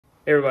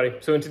Hey everybody,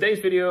 so in today's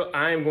video,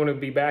 I'm going to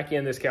be back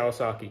in this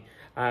Kawasaki.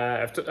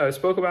 I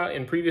spoke about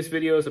in previous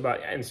videos about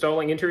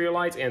installing interior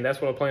lights, and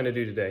that's what I plan to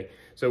do today.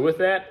 So with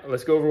that,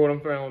 let's go over what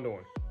I'm planning on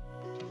doing.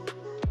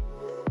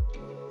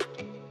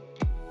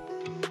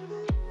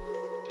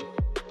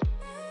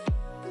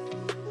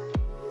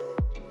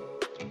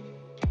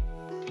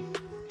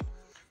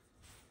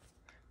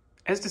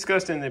 As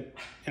discussed in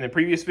the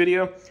previous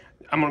video,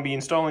 I'm going to be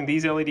installing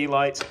these LED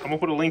lights. I'm going to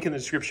put a link in the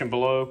description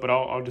below, but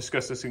I'll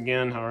discuss this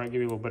again. I'll give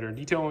you a little better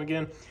detail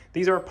again.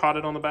 These are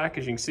potted on the back.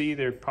 As you can see,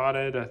 they're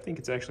potted. I think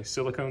it's actually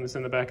silicone that's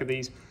in the back of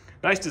these.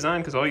 Nice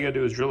design, because all you got to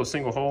do is drill a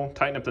single hole,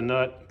 tighten up the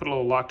nut, put a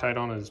little Loctite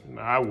on it.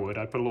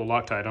 I'd put a little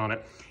Loctite on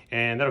it,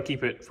 and that'll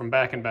keep it from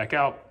back and back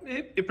out.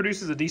 It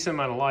produces a decent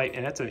amount of light,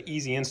 and that's an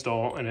easy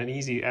install and an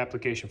easy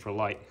application for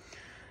light.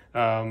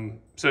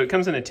 So it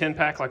comes in a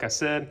 10-pack, like I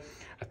said.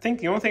 I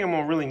think the only thing I'm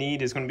going to really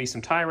need is going to be some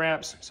tie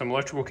wraps, some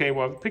electrical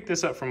cable. I've picked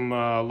this up from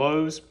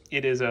Lowe's.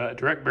 It is a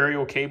direct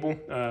burial cable.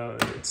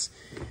 There's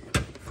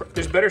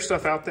better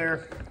stuff out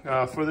there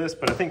for this,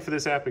 but I think for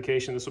this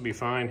application, this will be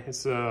fine.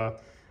 It's, I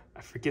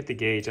forget the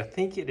gauge. I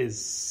think it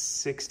is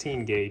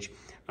 16 gauge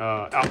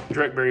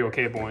direct burial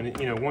cable. And,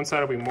 you know, one side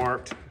will be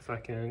marked, if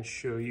I can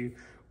show you.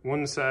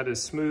 One side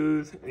is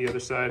smooth. The other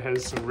side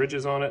has some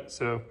ridges on it.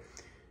 So,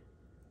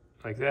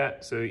 like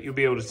that, so you'll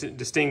be able to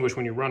distinguish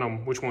when you run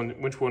them which one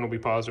will be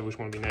positive, which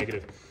one will be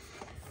negative.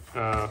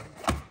 And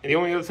the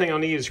only other thing I'll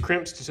need is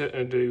crimps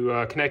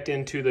to connect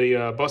into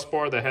the bus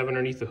bar that I have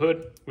underneath the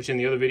hood, which in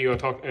the other video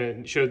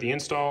I showed the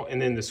install,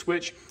 and then the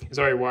switch is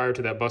already wired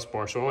to that bus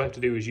bar. So all I have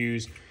to do is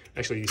use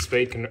actually these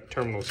spade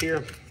terminals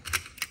here,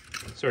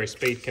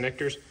 spade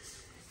connectors,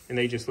 and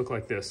they just look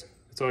like this.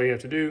 That's all you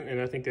have to do,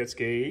 and I think that's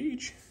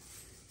gauge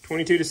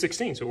 22 to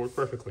 16, so it worked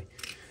perfectly.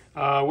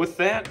 With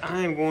that,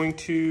 I'm going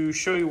to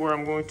show you where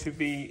I'm going to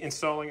be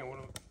installing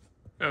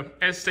it.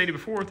 As stated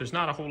before, there's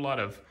not a whole lot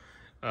of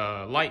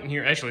light in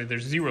here. Actually,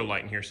 there's zero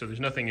light in here, so there's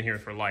nothing in here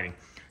for lighting.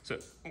 So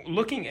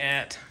looking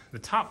at the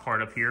top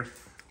part up here,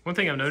 one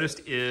thing I've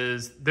noticed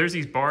is there's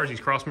these bars, these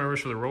cross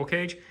members for the roll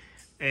cage,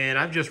 and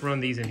I've just run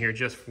these in here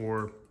just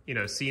for, you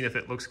know, seeing if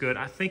it looks good.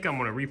 I think I'm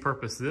going to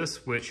repurpose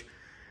this, which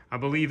I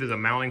believe is a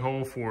mounting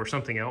hole for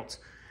something else,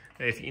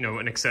 if you know,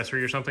 an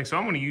accessory or something. So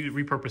I'm going to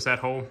repurpose that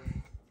hole.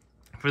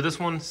 For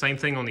this one, same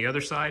thing on the other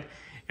side.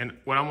 And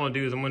what I'm going to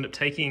do is I'm going to end up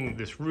taking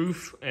this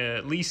roof,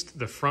 at least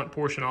the front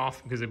portion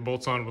off, because it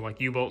bolts on with like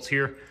U-bolts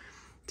here.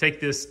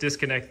 Take this,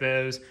 disconnect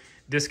those,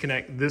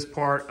 disconnect this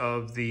part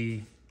of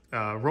the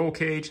roll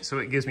cage so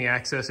it gives me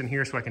access in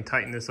here so I can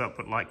tighten this up,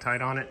 put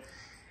Loctite on it,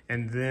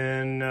 and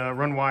then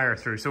run wire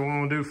through. So what I'm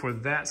going to do for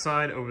that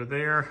side over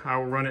there, I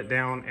will run it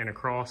down and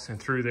across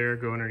and through there,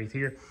 go underneath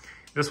here.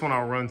 This one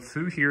I'll run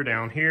through here,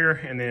 down here,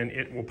 and then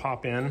it will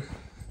pop in.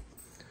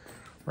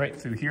 Right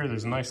through here,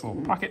 there's a nice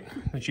little pocket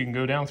that you can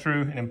go down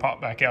through and then pop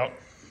back out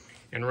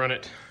and run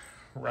it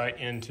right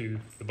into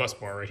the bus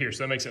bar right here.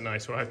 So that makes it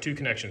nice. So I have two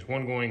connections,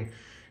 one going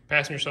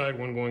passenger side,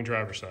 one going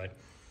driver side.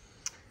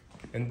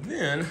 And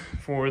then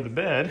for the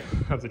bed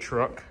of the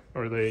truck,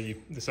 or the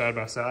side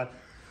by side,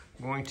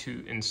 I'm going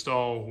to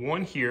install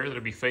one here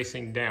that'll be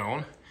facing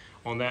down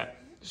on that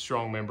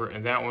strong member,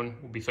 and that one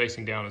will be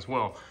facing down as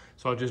well.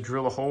 So I'll just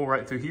drill a hole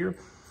right through here,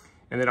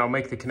 and then I'll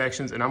make the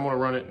connections, and I'm gonna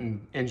run it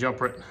and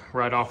jumper it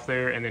right off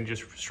there, and then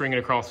just string it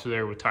across through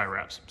there with tie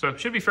wraps. So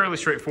it should be fairly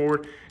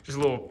straightforward, just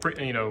a little,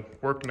 you know,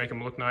 work to make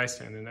them look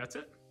nice, and then that's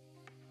it.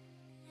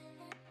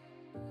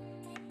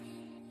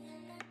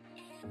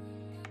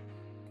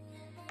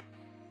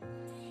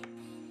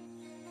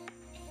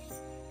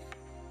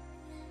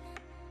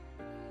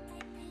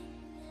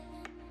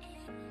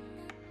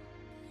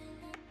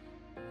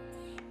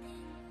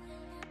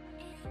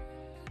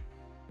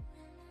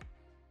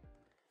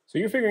 So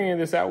you're figuring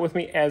this out with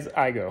me as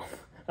I go.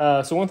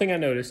 So one thing I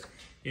noticed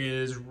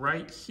is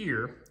right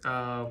here,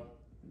 no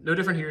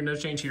different here, no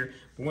change here.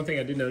 But one thing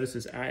I did notice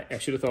is I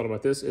should have thought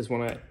about this, is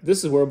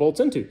this is where it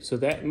bolts into. So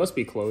that must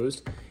be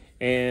closed.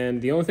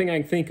 And the only thing I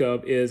can think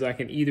of is I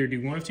can either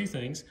do one of two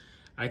things.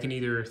 I can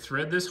either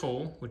thread this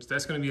hole, which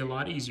that's gonna be a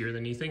lot easier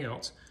than anything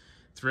else.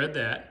 Thread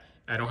that.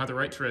 I don't have the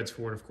right threads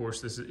for it, of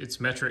course. It's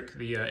metric.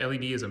 The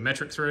LED is a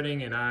metric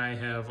threading, and I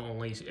have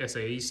only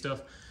SAE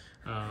stuff.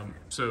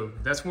 So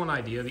that's one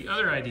idea. The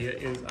other idea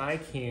is I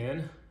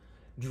can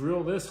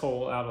drill this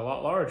hole out a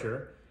lot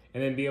larger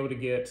and then be able to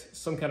get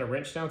some kind of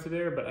wrench down through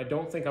there, but I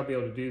don't think I'll be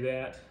able to do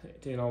that,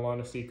 in all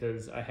honesty,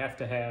 because I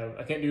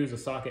can't do it as a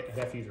socket, I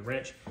have to use a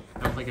wrench.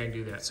 I don't think I can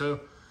do that. So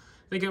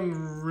I think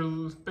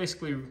I'm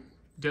basically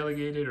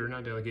delegated, or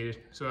not delegated.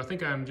 So I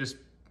think I'm just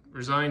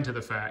resigned to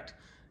the fact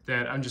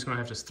that I'm just gonna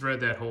have to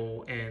thread that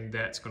hole, and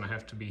that's gonna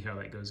have to be how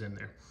that goes in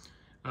there.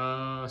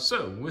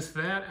 So with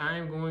that,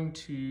 I'm going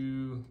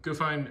to go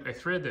find a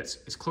thread that's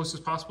as close as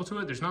possible to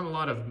it. There's not a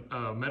lot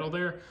of metal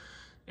there,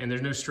 and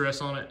there's no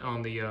stress on it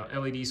on the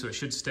LED, so it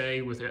should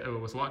stay with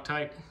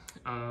Loctite.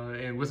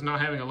 And with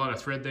not having a lot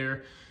of thread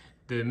there,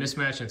 the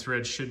mismatch in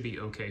threads should be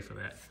okay for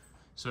that.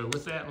 So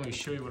with that, let me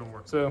show you what I'm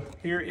working. So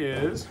here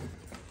is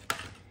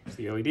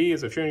the LED,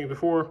 as I've shown you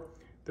before,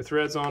 the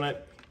threads on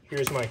it.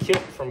 Here's my kit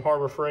from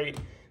Harbor Freight.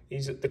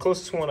 The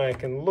closest one I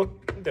can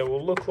look that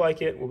will look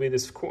like it will be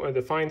this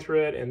the fine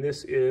thread, and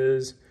this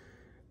is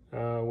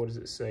what does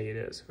it say it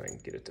is? If I can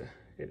get it to,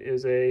 it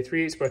is a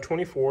 3/8 by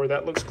 24.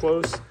 That looks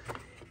close,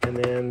 and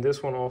then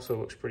this one also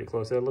looks pretty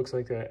close. That looks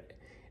like a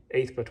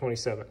 1/8 by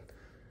 27.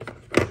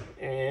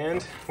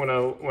 And when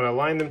I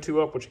line them two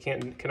up, which I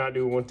cannot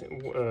do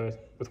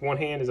with one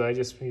hand,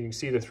 is you can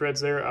see the threads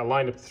there. I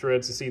lined up the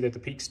threads to see that the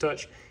peaks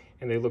touch,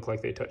 and they look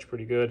like they touch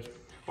pretty good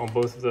on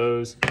both of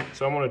those.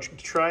 So I'm going to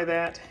try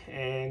that,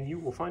 and you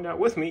will find out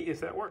with me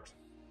if that works.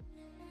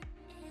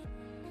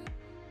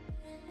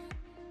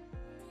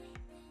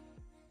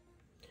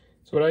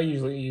 So what I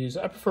usually use,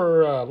 I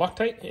prefer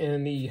Loctite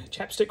in the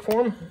chapstick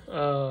form.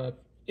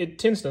 It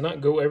tends to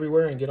not go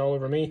everywhere and get all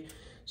over me.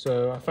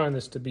 So I find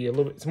this to be a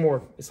little bit,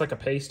 it's like a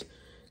paste.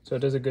 So it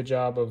does a good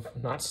job of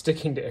not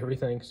sticking to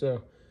everything. So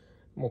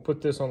I'm gonna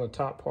put this on the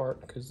top part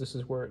because this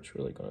is where it's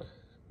really gonna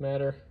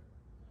matter.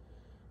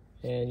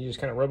 And you just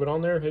kind of rub it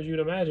on there as you'd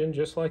imagine,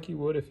 just like you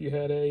would if you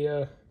had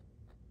a,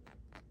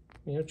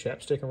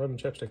 chapstick and rubbing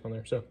chapstick on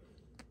there. So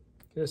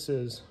this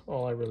is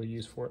all I really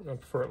use for it. I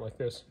prefer it like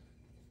this.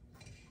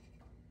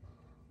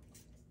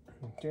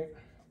 Okay.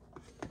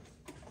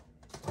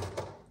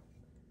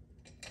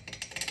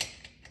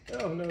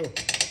 Oh no.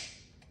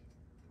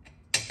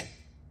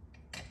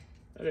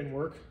 That didn't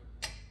work.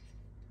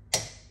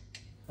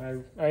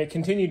 I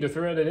continued to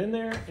thread it in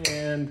there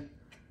and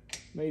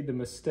made the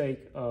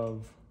mistake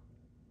of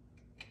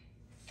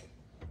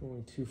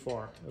going too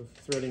far, of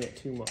threading it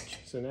too much.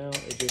 So now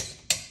it just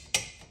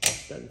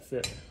doesn't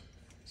fit.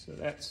 So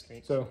that's,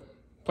 so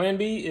plan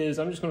B is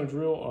I'm just going to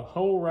drill a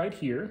hole right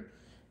here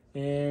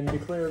and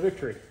declare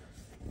victory.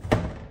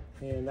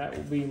 And that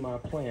will be my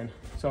plan.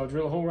 So I'll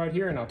drill a hole right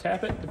here and I'll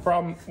tap it. The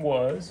problem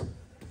was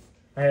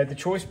I had the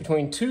choice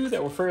between two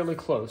that were fairly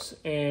close,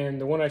 and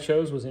the one I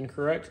chose was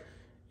incorrect,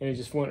 and it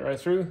just went right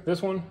through.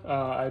 This one,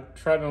 I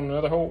tried it on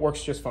another hole,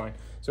 works just fine.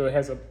 So it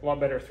has a lot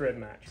better thread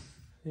match.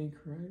 I think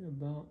right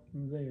about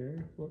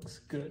there looks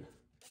good.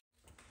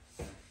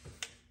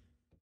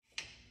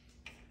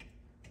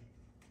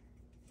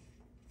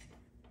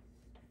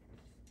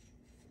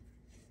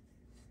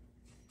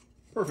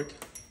 Perfect.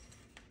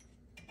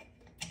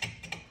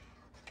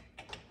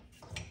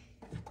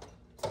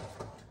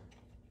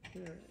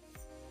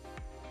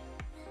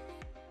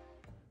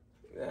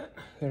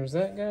 There's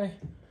that guy.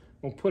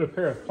 We'll put a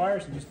pair of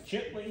pliers and just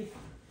gently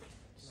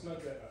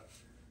snug that up.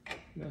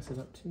 Mess it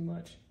up too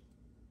much.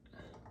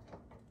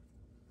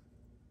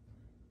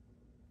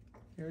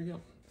 There we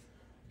go.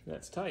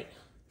 That's tight.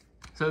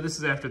 So this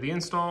is after the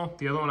install.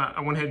 The other one,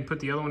 I went ahead and put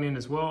the other one in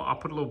as well. I'll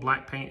put a little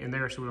black paint in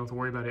there so we don't have to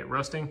worry about it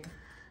rusting.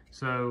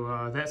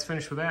 So that's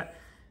finished with that.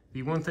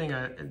 The one thing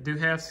I do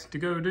have to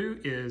go do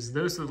is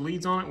those are the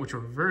leads on it, which are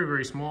very,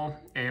 very small.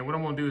 And what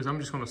I'm gonna do is I'm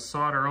just gonna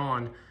solder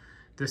on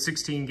the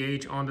 16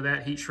 gauge onto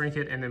that, heat shrink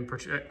it, and then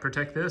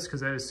protect this because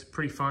that is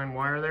pretty fine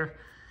wire there.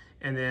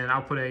 And then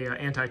I'll put a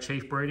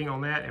anti-chafe braiding on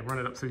that and run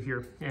it up through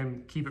here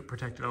and keep it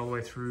protected all the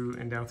way through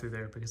and down through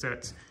there, because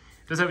it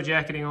does have a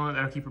jacketing on it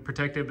that'll keep it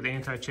protected, but the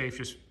anti-chafe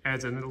just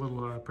adds a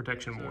little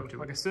protection more to it.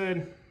 Like I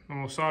said, I'm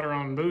gonna solder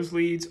on those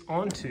leads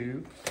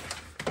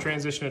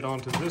transition it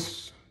onto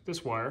this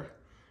wire.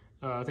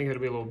 I think it'll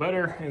be a little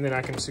better, and then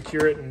I can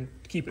secure it and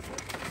keep it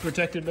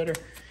protected better.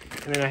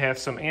 And then I have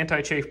some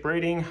anti-chafe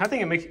braiding. I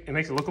think it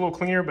makes it look a little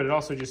cleaner, but it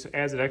also just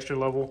adds an extra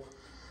level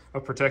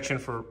of protection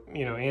for,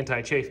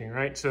 anti-chafing,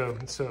 right? So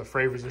it's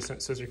fray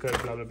resistant, scissor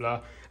cut, blah, blah,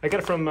 blah. I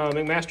got it from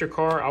McMaster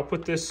Car. I'll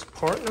put this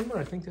part number.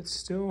 I think that's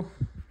still,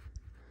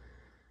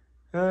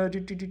 I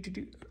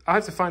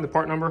have to find the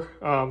part number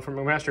from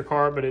McMaster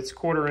Car, but it's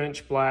 1/4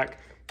 inch black,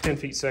 10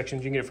 feet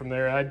sections. You can get it from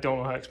there. I don't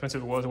know how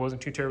expensive it was. It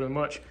wasn't too terribly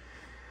much.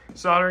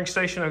 Soldering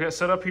station I've got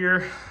set up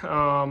here.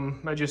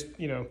 I just,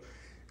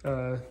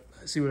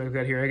 see what I've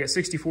got here. I got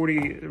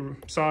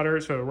 60/40 solder,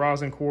 so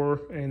rosin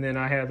core, and then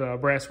I have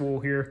brass wool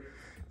here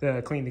that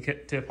I clean the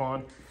tip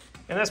on.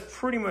 And that's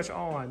pretty much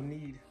all I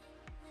need.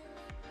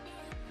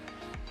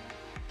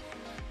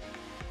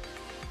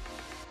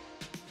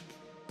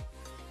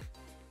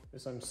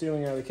 This I'm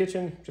sealing out of the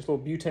kitchen, just a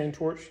little butane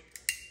torch.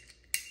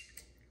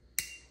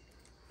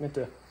 Meant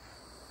to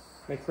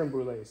make creme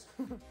brulees.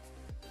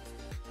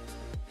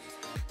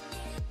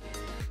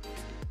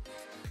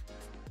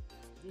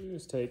 You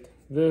just take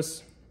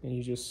this and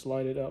you just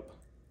slide it up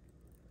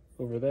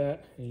over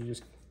that, and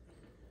it's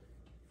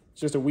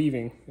just a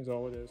weaving is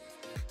all it is.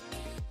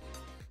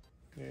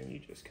 And you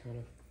just kind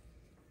of,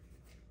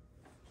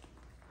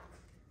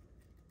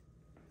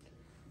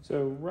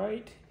 so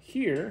right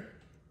here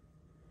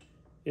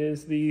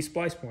is the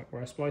splice point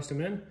where I spliced them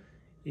in.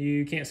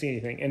 You can't see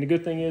anything. And the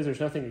good thing is there's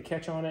nothing to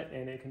catch on it,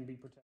 and it can be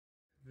protected.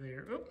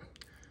 There,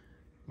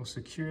 we'll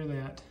secure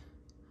that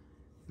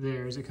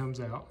there as it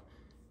comes out.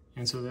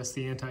 And so that's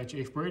the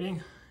anti-chafe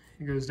braiding.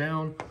 It goes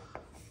down,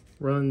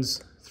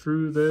 runs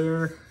through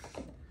there,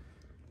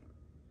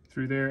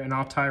 and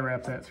I'll tie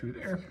wrap that through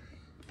there.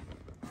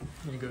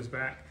 And it goes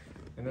back,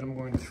 and then I'm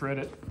going to thread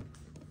it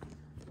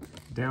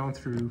down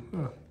through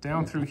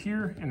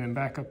here, and then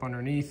back up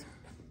underneath,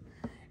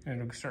 and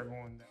it'll start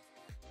going down.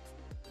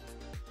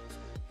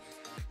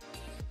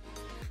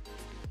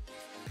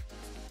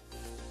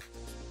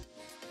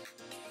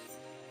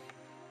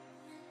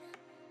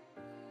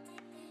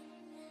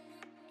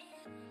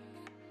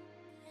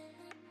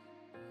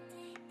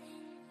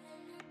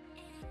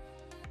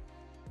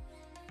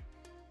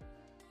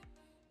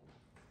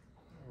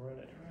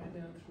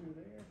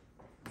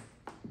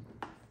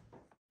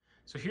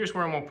 So here's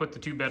where I'm gonna put the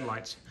two bed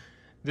lights.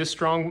 This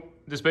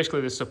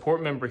basically the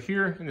support member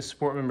here and the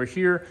support member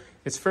here.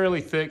 It's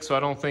fairly thick, so I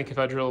don't think if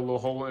I drill a little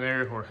hole in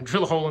there or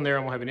drill a hole in there,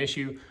 I'm gonna have an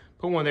issue.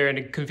 Put one there, and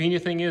the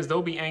convenient thing is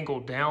they'll be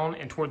angled down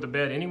and toward the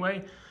bed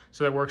anyway,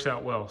 so that works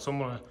out well. So I'm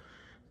gonna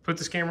put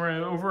this camera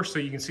over so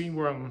you can see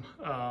where I'm,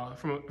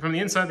 from the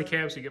inside of the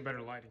cab so you get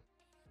better lighting.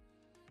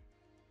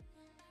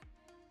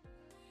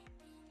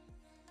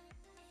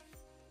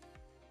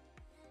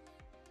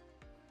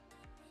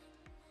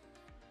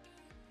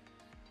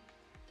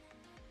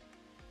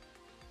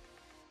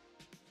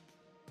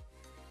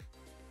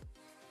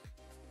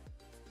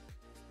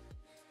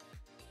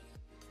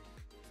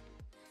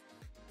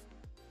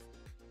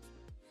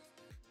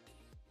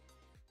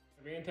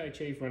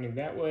 Anti-chafe running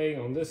that way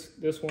on this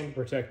one to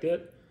protect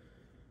it,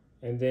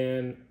 and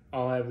then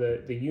I'll have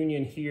the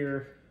union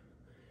here,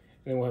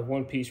 and then we'll have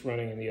one piece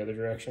running in the other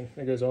direction.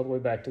 It goes all the way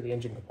back to the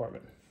engine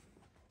compartment.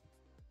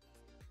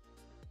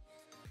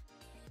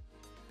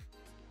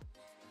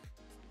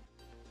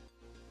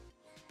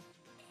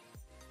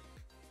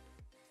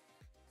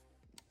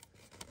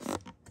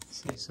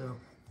 See, so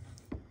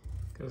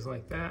it goes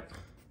like that,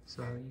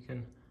 so you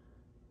can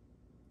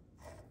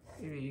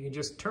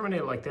just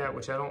terminate it like that,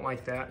 which I don't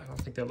like that. I don't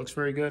think that looks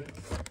very good.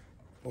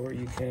 Or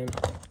you can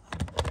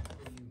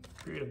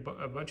create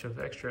a bunch of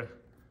extra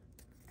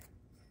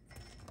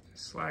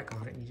slack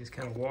on it, and you just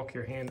kind of walk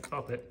your hand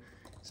up it.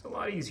 It's a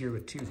lot easier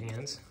with two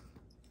hands,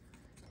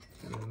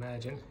 you can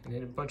imagine. And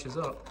then it bunches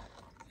up,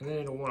 and then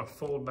it'll want to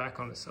fold back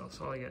on itself.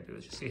 So all you gotta do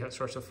is just see how it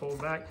starts to fold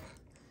back.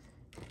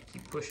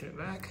 Keep pushing it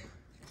back,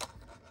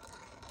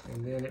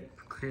 and then it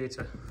creates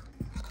a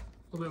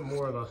little bit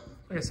more of a,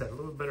 like I said, a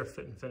little better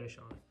fit and finish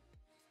on it.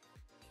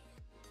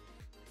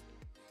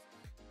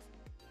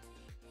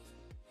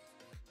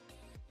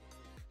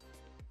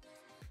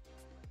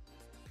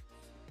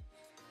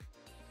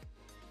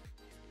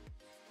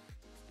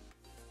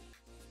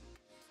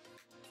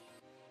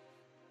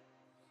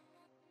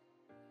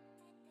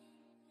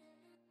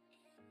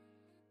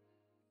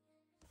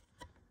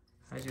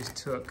 I just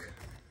took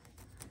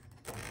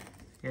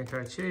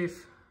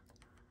anti-chafe,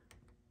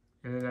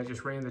 and then I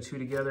just ran the two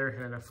together,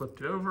 and I flipped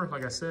it over,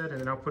 like I said, and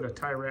then I'll put a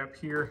tie wrap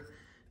here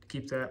to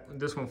keep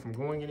this one from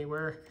going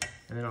anywhere,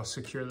 and then I'll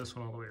secure this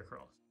one all the way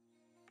across.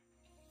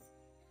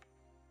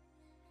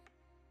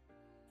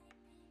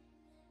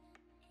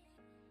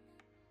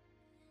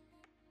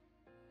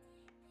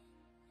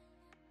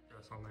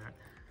 On that,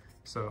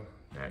 so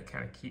that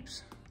kind of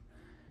keeps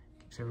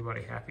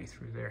everybody happy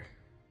through there.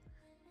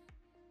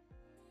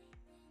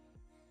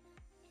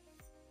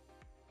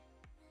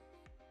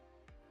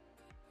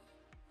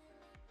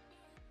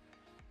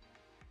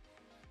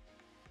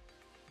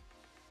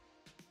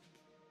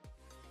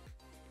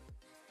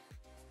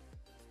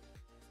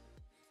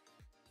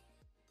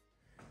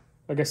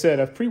 Like I said,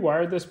 I've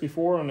pre-wired this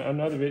before on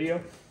another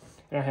video,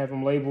 and I have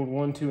them labeled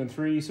 1, 2, and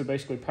 3. So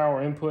basically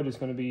power input is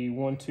going to be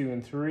 1, 2,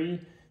 and 3.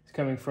 It's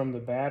coming from the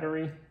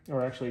battery,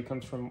 or actually it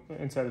comes from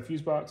inside the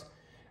fuse box.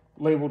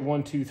 Labeled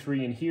 1, 2,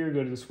 3 in here.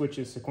 Go to the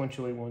switches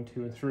sequentially 1,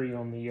 2, and 3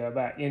 on the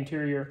back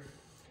interior.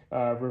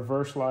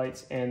 Reverse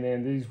lights, and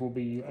then these will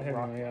be, I have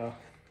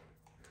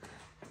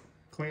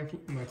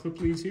my clip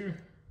leads here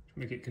to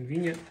make it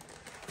convenient.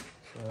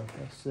 So like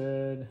I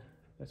said,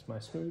 that's my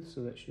smooth,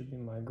 so that should be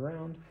my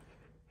ground.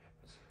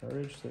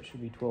 Storage, so that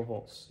should be 12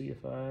 volts. See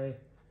if I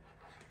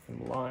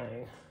am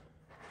lying.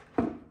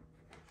 Should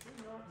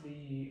not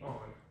be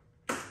on.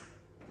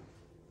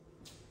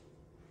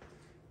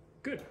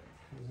 Good.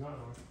 It's not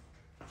on.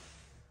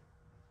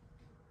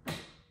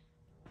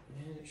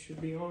 And it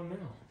should be on now.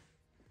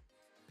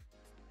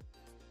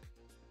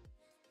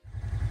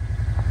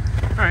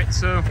 Alright,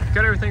 so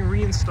got everything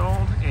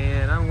reinstalled,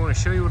 and I'm going to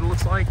show you what it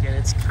looks like. And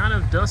it's kind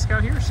of dusk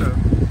out here, so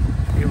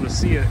you'll be able to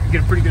see it,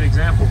 get a pretty good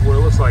example of what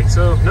it looks like.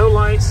 So no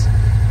lights.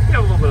 You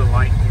have a little bit of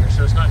light here,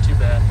 so it's not too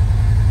bad.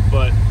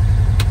 But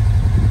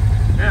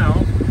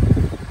now,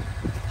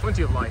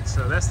 plenty of lights.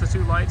 So that's the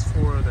two lights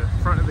for the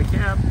front of the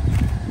cab,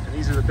 and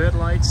these are the bed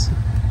lights.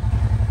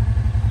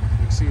 You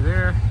can see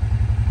there,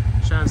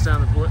 shines down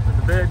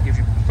the bed, gives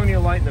you plenty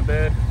of light in the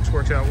bed, which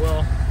works out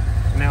well.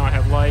 And now I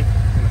have light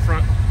in the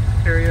front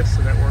area,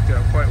 so that worked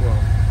out quite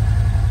well.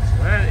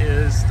 So that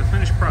is the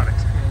finished product.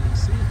 And you can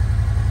see,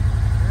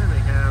 there they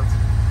have,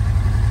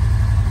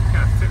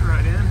 kind of fit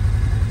right in.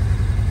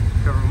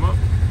 Cover them up,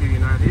 give you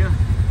an idea.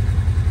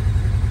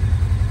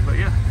 But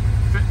yeah,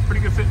 pretty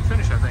good fit and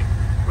finish, I think.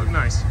 Look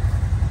nice.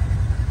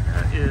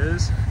 That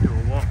is,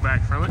 we'll walk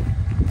back from it.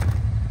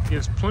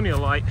 Gives plenty of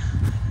light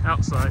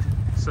outside,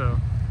 so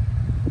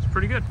it's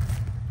pretty good.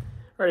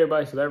 All right,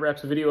 everybody, so that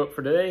wraps the video up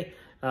for today.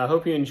 I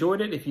hope you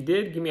enjoyed it. If you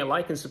did, give me a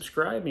like and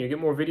subscribe, and you'll get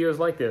more videos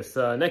like this.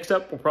 Next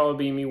up will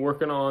probably be me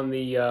working on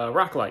the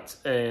rock lights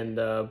and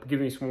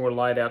giving you some more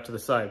light out to the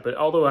side. But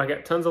although I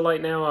got tons of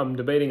light now, I'm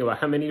debating about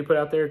how many to put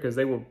out there because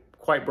they were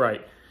quite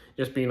bright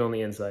just being on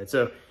the inside.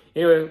 So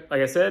anyway,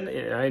 like I said,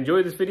 I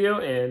enjoyed this video,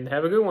 and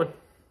have a good one.